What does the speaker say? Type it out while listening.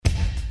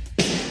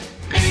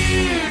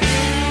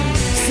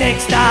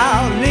Sex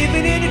doll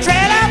living in a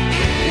trailer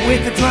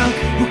with a drunk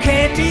who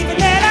can't even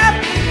let up.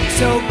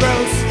 So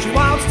gross, she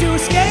wants to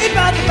escape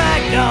out the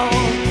back door.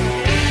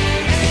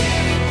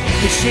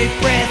 The shit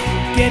breath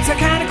gets her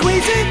kinda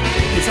queasy.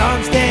 His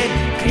arm's dead,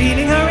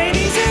 cleaning her ain't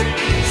easy.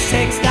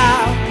 Sex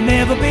doll,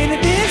 never been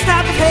in this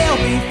type of hell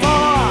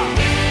before.